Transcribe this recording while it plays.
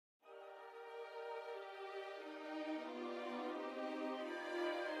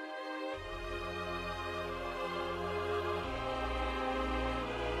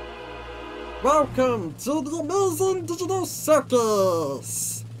Welcome to the amazing digital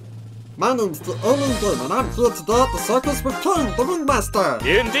circus! My name's TheAlienGamer and I'm here today at the circus with Caine, the ringmaster!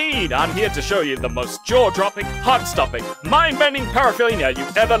 Indeed, I'm here to show you the most jaw-dropping, heart-stopping, mind-bending paraphernalia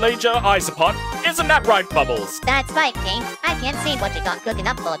you've ever laid your eyes upon. Isn't that right, Bubbles? That's right, Caine. I can't see what you got cooking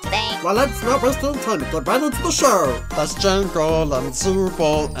up for today. Well, let's not waste any time and get right into the show! There's Gangle and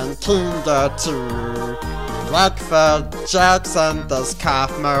Zooble and Caine there too. Ragatha, Jackson, there's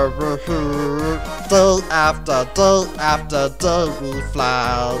Kaufmo, woohoo. Day after day we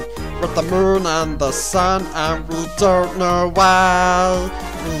fly with the moon and the sun, and we don't know why.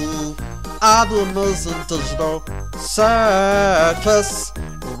 We are the amazing digital circus.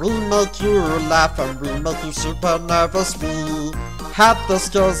 We make you laugh and we make you super nervous. We have the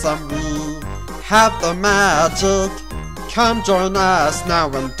skills and we have the magic. Come join us now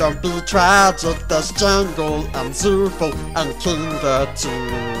and don't be tragic. There's Gangle and Zooble and Caine there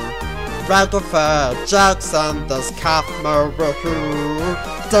too. Ragatha, Jackson, there's Kaufmo,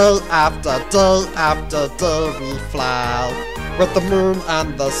 woohoo. Day after day we fly with the moon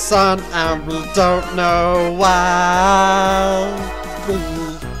and the sun, and we don't know why. We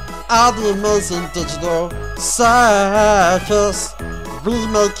are the amazing digital circus. We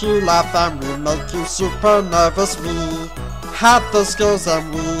make you laugh and we make you super nervous. We have the skills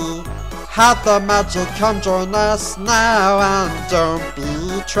and we have the magic. Come join us now and don't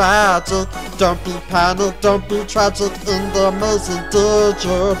be tragic. Don't be panicked, don't be tragic in the amazing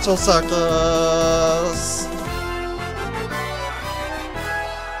digital circus.